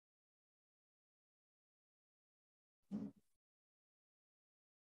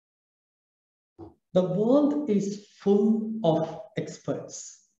The world is full of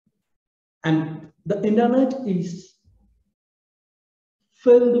experts, and the internet is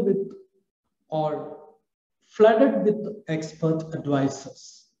filled with or flooded with expert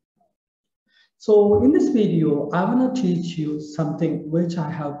advisors. So in this video, I want to teach you something which I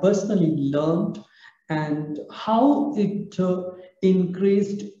have personally learned and how it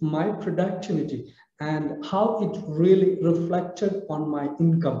increased my productivity and how it really reflected on my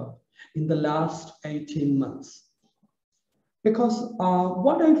income in the last 18 months. Because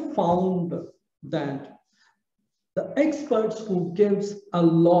what I found that the experts who gives a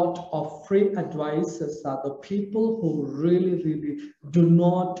lot of free advices are the people who really do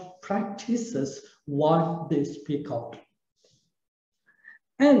not practices what they speak out.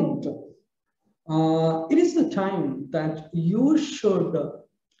 And it is the time that you should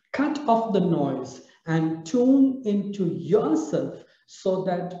cut off the noise and tune into yourself so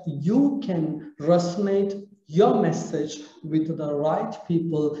that you can resonate your message with the right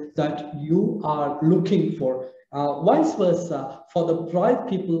people that you are looking for. Vice versa, for the right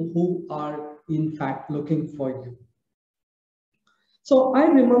people who are in fact looking for you. So I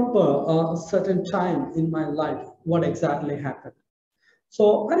remember a certain time in my life, what exactly happened.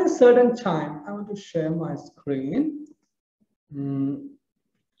 So at a certain time, I want to share my screen.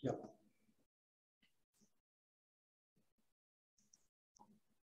 Yeah.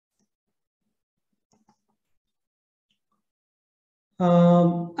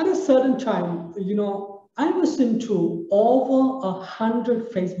 At a certain time, I was into over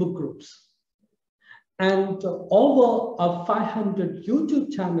 100 Facebook groups and over 500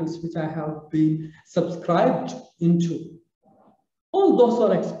 YouTube channels, which I have been subscribed into. All those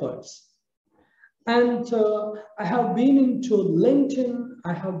are experts. And I have been into LinkedIn,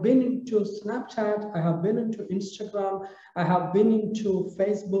 I have been into Snapchat, I have been into Instagram, I have been into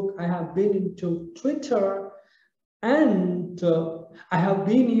Facebook, I have been into Twitter, and I have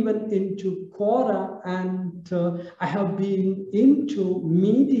been even into Quora, and I have been into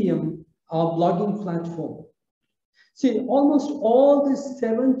Medium, our blogging platform. See, almost all these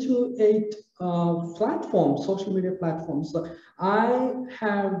 7 to 8 platforms, social media platforms, I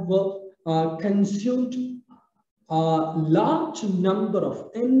have consumed a large number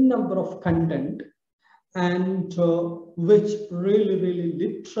of content, and which really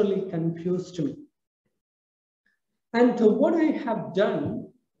literally confused me. And what I have done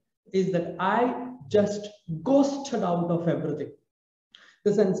is that I just ghosted out of everything. In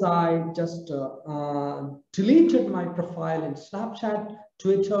the sense, I just deleted my profile in Snapchat,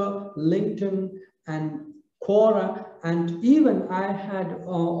 Twitter, LinkedIn, and Quora, and even I had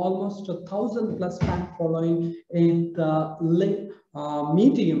almost 1,000+ fan following in the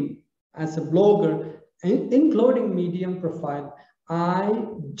Medium as a blogger, including Medium profile. I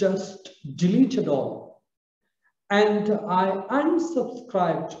just deleted all. And I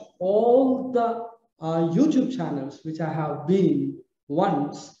unsubscribed all the YouTube channels which I have been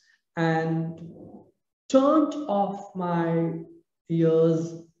once, and turned off my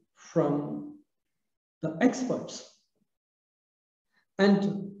ears from the experts.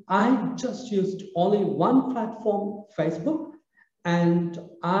 And I just used only one platform, Facebook, and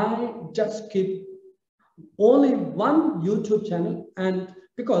I just keep only one YouTube channel. And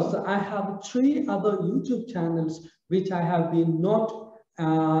because I have 3 other YouTube channels which I have been not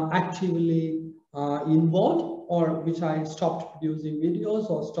actively involved, or which I stopped producing videos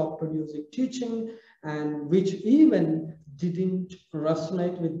or stopped producing teaching, and which even didn't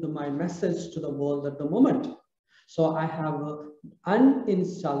resonate with my message to the world at the moment. So I have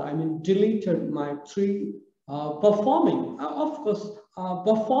uninstalled, deleted my 3 performing, of course,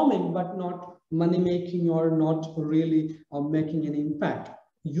 performing, but not money making or not really making an impact,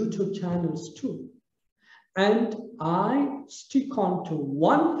 YouTube channels too. And I stick on to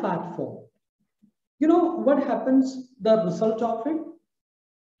one platform. You know what happens, the result of it?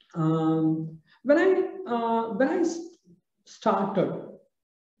 When I started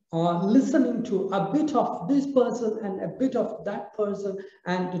listening to a bit of this person and a bit of that person,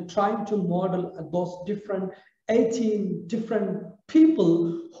 and trying to model those 18 different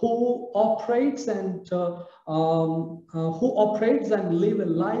people who operates and live a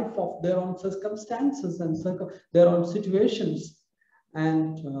life of their own circumstances and their own situations.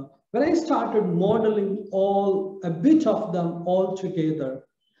 And when I started modeling a bit of them all together,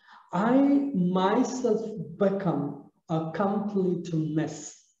 I myself become a complete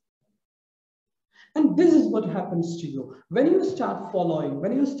mess. And this is what happens to you. When you start following,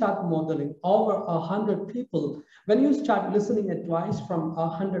 when you start modeling over 100 people, when you start listening advice from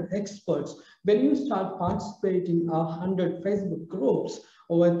 100 experts, when you start participating 100 Facebook groups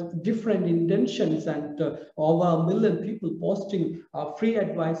with different intentions and over 1 million people posting free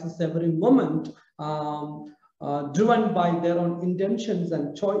advices every moment, driven by their own intentions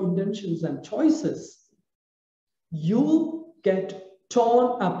and choices, you get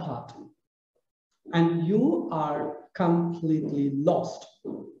torn apart and you are completely lost.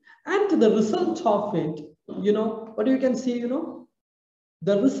 And the result of it, what you can see,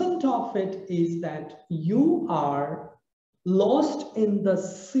 the result of it is that you are lost in the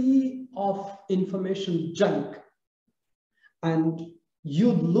sea of information junk, and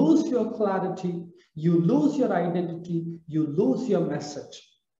you lose your clarity, you lose your identity, you lose your message.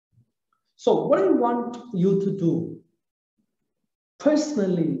 So what I want you to do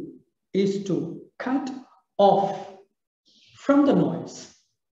personally is to cut off from the noise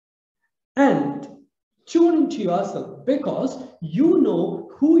and tune into yourself, because you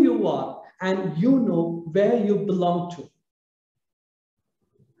know who you are and you know where you belong to.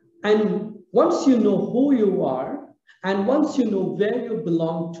 And once you know who you are and once you know where you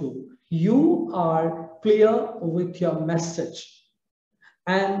belong to, you are clear with your message.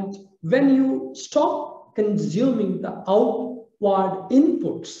 And when you stop consuming the outward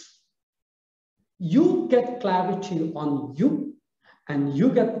inputs, you get clarity on you, and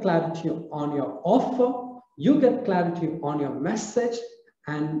you get clarity on your offer, you get clarity on your message,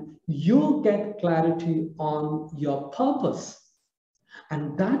 and you get clarity on your purpose.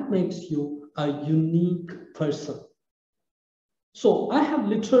 And that makes you a unique person. So I have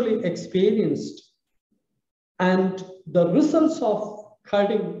literally experienced, and the results of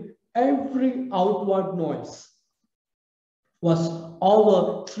cutting every outward noise was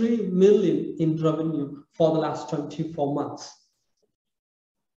over 3 million in revenue for the last 24 months.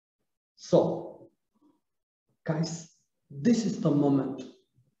 So, guys, this is the moment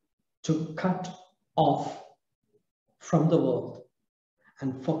to cut off from the world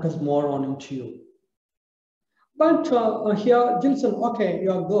and focus more on into you. But here, Gilson, okay,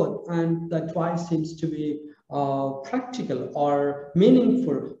 you're good, and the advice seems to be practical or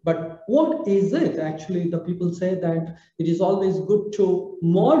meaningful. But what is it? Actually, the people say that it is always good to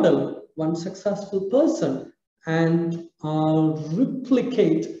model one successful person and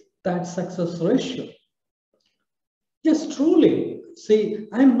replicate that success ratio. Yes, truly. See,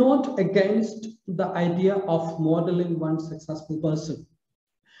 I'm not against the idea of modeling one successful person.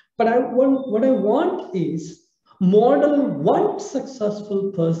 But what I want is model one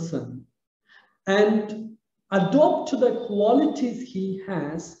successful person and adopt the qualities he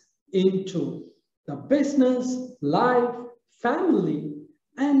has into the business, life, family,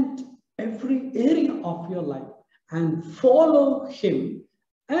 and every area of your life, and follow him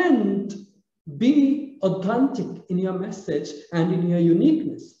and be authentic in your message and in your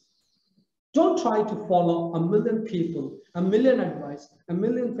uniqueness. Don't try to follow 1 million people, 1 million advice, 1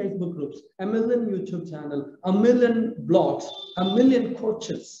 million Facebook groups, 1 million YouTube channel, 1 million blogs, 1 million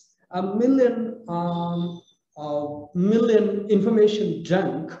coaches, 1 million information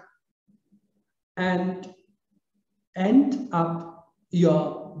junk, and end up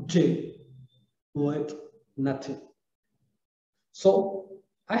your day with nothing. So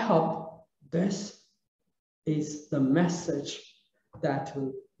I hope this is the message that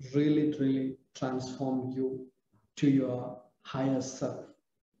will really transform you to your higher self.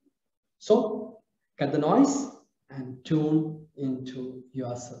 So cut the noise and tune into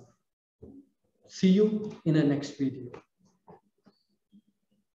yourself. See you in the next video.